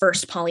met my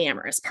first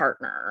polyamorous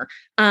partner.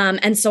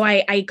 And so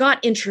I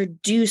got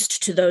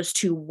introduced to those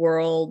two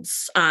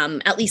worlds,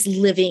 at least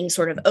living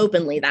sort of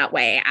openly that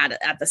way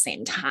at the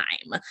same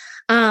time.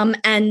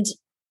 And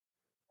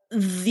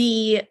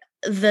the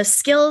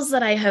skills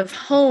that I have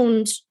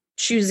honed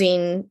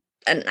choosing,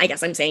 and I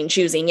guess I'm saying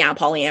choosing,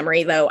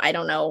 polyamory, though I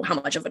don't know how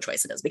much of a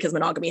choice it is because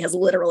monogamy has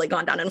literally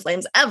gone down in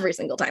flames every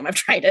single time I've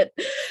tried it.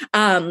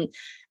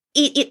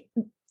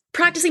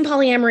 Practicing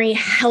polyamory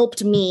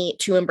helped me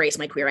to embrace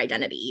my queer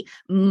identity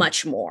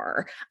much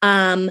more.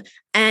 And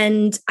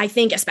I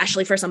think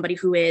especially for somebody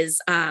who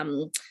is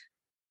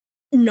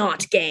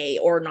not gay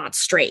or not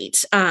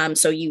straight.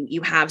 So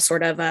you have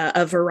sort of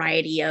a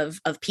variety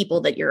of people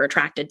that you're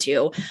attracted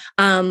to.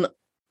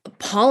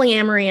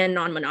 Polyamory and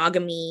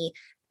non-monogamy,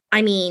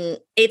 I mean,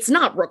 it's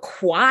not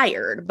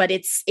required, but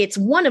it's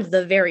one of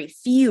the very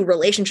few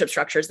relationship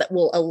structures that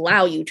will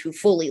allow you to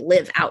fully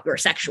live out your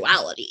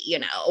sexuality,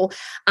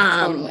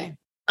 Totally.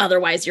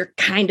 Otherwise you're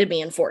kind of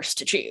being forced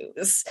to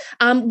choose,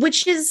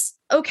 which is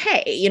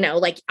okay.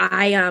 Like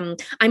I'm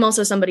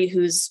also somebody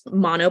who's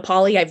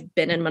monopoly. I've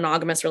been in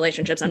monogamous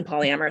relationships and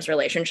polyamorous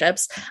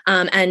relationships.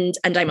 And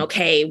I'm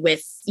okay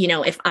with,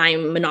 if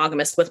I'm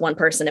monogamous with one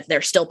person, if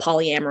they're still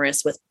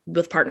polyamorous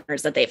with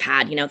partners that they've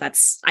had,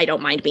 I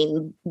don't mind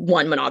being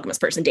one monogamous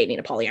person dating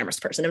a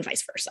polyamorous person and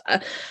vice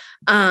versa.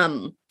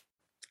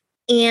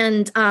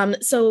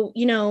 So,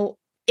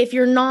 if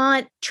you're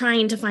not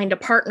trying to find a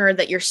partner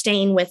that you're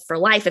staying with for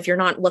life, if you're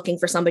not looking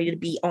for somebody to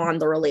be on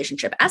the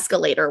relationship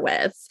escalator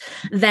with,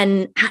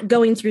 then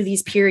going through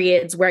these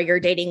periods where you're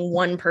dating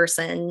one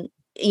person,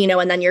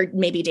 and then you're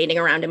maybe dating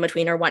around in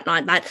between or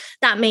whatnot,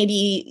 that may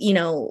be,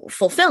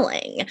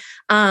 fulfilling.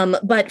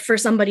 But for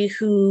somebody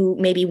who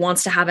maybe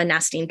wants to have a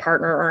nesting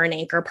partner or an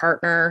anchor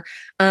partner,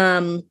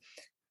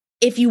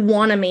 if you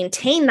want to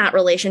maintain that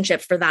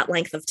relationship for that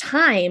length of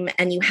time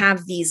and you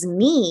have these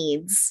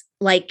needs,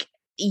 like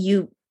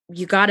you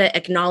got to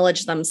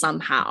acknowledge them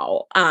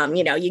somehow.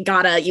 You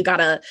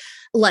gotta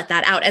let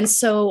that out. And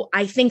so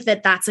I think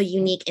that that's a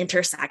unique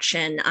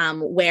intersection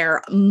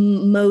where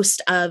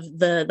most of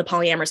the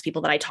polyamorous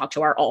people that I talk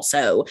to are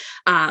also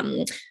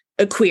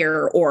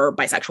queer or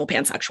bisexual,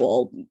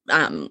 pansexual,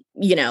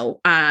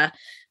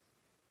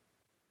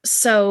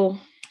 so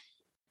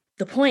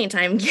the point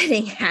I'm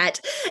getting at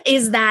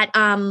is that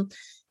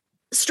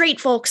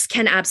straight folks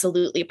can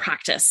absolutely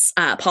practice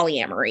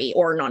polyamory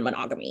or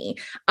non-monogamy.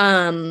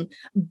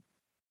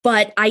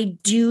 But I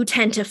do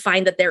tend to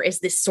find that there is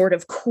this sort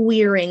of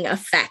queering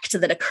effect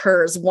that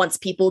occurs once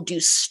people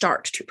do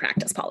start to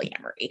practice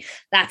polyamory.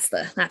 That's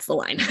the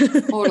line.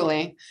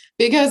 Totally.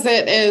 Because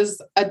it is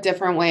a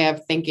different way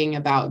of thinking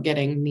about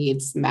getting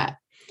needs met.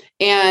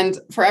 And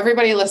for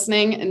everybody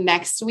listening,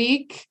 next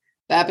week,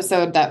 the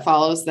episode that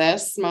follows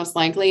this most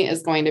likely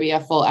is going to be a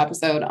full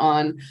episode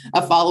on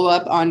a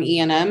follow-up on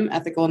E&M,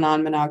 ethical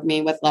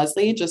non-monogamy with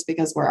Leslie, just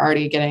because we're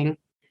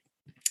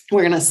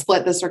going to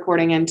split this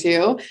recording in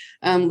two,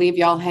 leave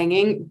y'all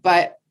hanging.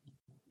 But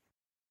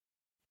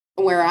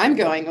where I'm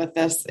going with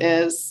this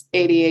is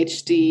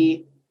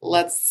ADHD.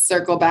 Let's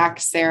circle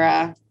back,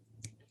 Sarah.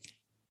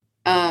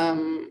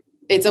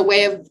 It's a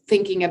way of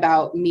thinking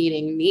about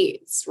meeting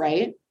needs,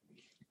 right?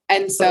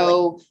 And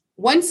so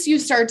once you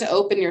start to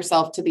open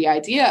yourself to the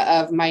idea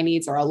of my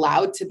needs are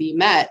allowed to be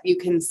met, you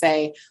can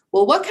say,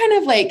 well, what kind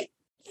of like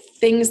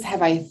things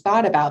have I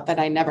thought about that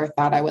I never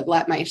thought I would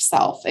let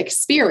myself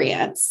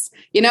experience,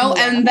 you know?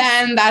 Yeah. And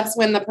then that's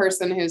when the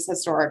person who's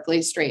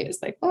historically straight is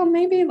like, well,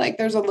 maybe like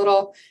there's a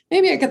little,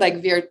 maybe I could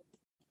like veer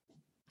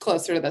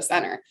closer to the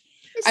center.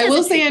 I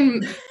will say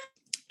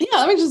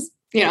let me just,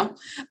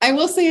 I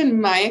will say in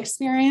my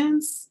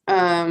experience,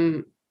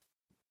 I'm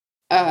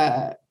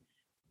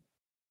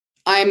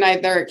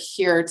neither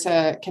here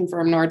to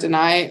confirm nor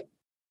deny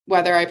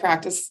whether I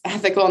practice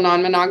ethical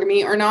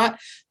non-monogamy or not,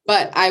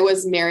 but I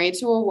was married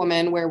to a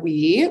woman where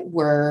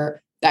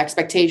the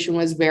expectation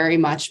was very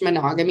much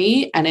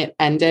monogamy, and it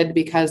ended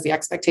because the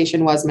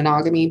expectation was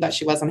monogamy, but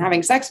she wasn't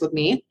having sex with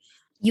me.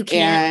 You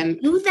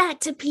can't do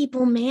that to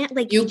people, man.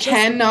 Like you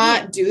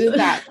cannot do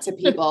that to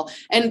people.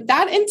 And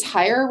that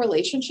entire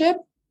relationship,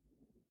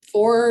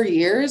 5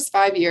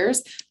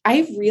 years,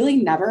 I've really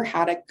never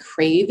had a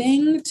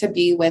craving to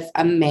be with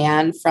a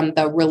man from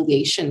the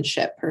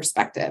relationship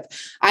perspective.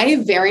 I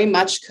very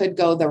much could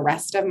go the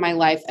rest of my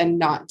life and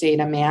not date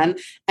a man.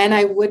 And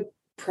I would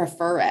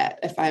prefer it,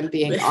 if I'm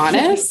being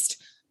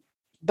honest,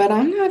 but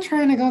I'm not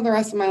trying to go the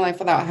rest of my life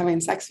without having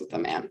sex with a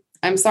man.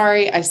 I'm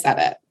sorry, I said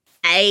it.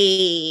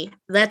 Hey,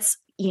 that's,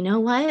 you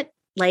know what?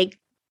 Like,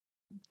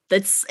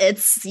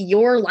 it's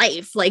your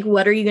life. Like,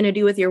 what are you going to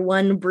do with your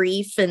one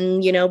brief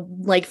and,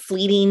 like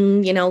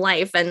fleeting,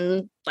 life?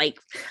 And like,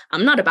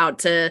 I'm not about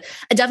to,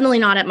 definitely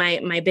not at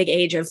my big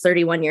age of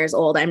 31 years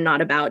old. I'm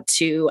not about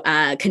to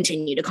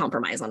continue to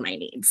compromise on my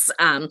needs.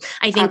 I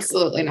think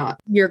absolutely not.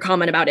 Your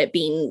comment about it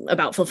being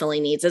about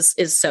fulfilling needs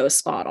is so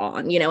spot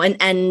on,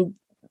 and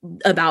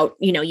about,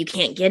 you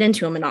can't get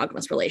into a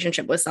monogamous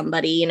relationship with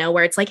somebody,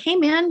 where it's like, hey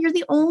man, you're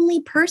the only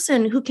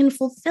person who can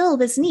fulfill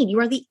this need. You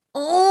are the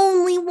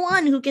only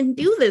one who can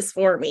do this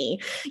for me,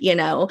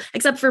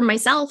 except for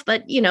myself.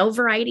 But,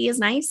 variety is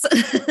nice.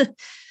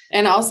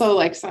 And also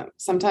like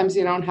sometimes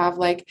you don't have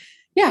like,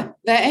 the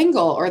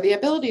angle or the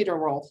ability to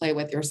role play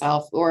with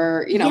yourself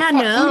or, who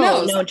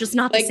knows? No, just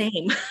not like, the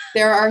same.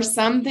 There are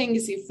some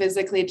things you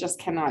physically just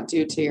cannot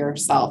do to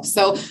yourself.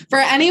 So for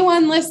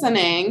anyone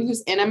listening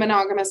who's in a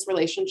monogamous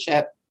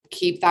relationship,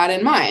 keep that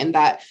in mind,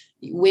 that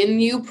when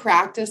you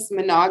practice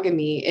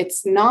monogamy,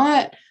 it's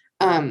not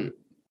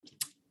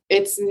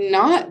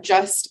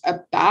just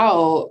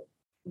about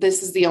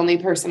this is the only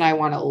person I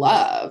want to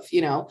love,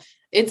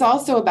 It's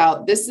also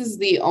about this is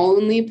the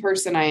only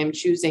person I am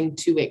choosing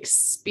to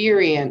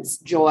experience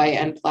joy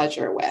and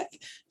pleasure with.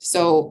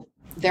 So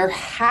there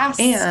has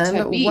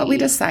to be what we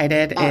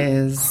decided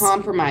is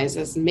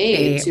compromises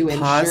made to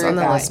pause ensure on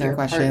the that listener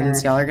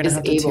questions. Y'all are going to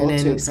have to tune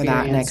in for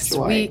that next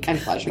week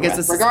because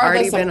this has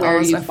already been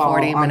almost a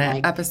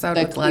 40-minute episode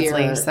with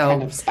Leslie.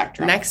 So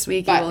next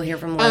week you will hear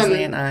from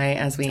Leslie and I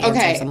as we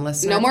answer some listener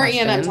questions. No more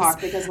E&M talk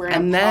because we're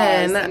going to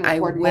pause and I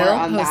will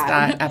post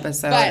that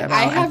episode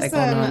about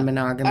ethical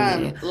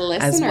non-monogamy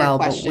as well.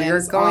 But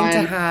we're going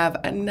to have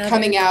another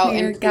coming out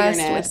in guest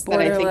with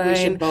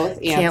Borderline.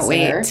 Can't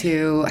wait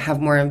to have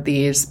more of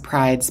these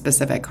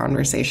pride-specific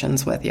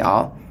conversations with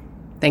y'all.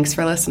 Thanks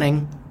for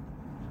listening.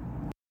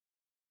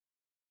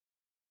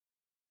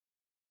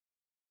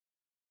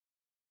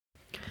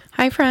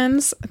 Hi,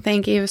 friends.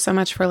 Thank you so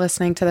much for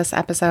listening to this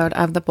episode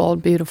of the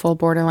Bold, Beautiful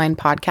Borderline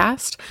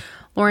podcast.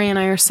 Lori and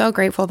I are so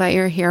grateful that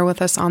you're here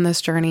with us on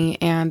this journey,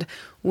 and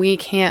we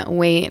can't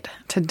wait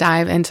to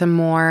dive into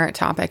more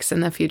topics in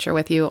the future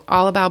with you,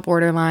 all about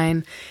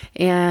borderline,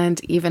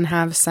 and even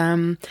have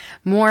some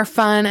more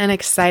fun and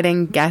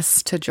exciting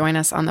guests to join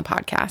us on the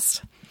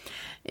podcast.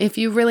 If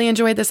you really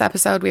enjoyed this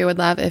episode, we would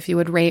love if you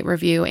would rate,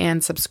 review,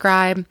 and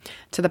subscribe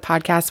to the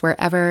podcast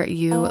wherever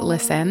you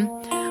listen.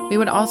 We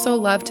would also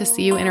love to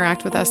see you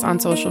interact with us on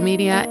social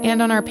media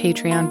and on our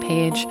Patreon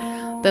page.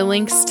 The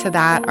links to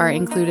that are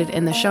included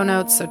in the show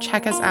notes, so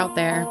check us out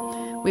there.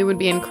 We would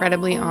be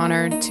incredibly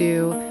honored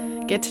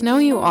to get to know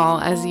you all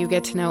as you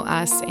get to know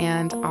us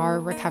and our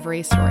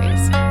recovery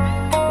stories.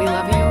 We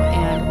love you,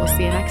 and we'll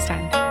see you next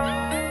time.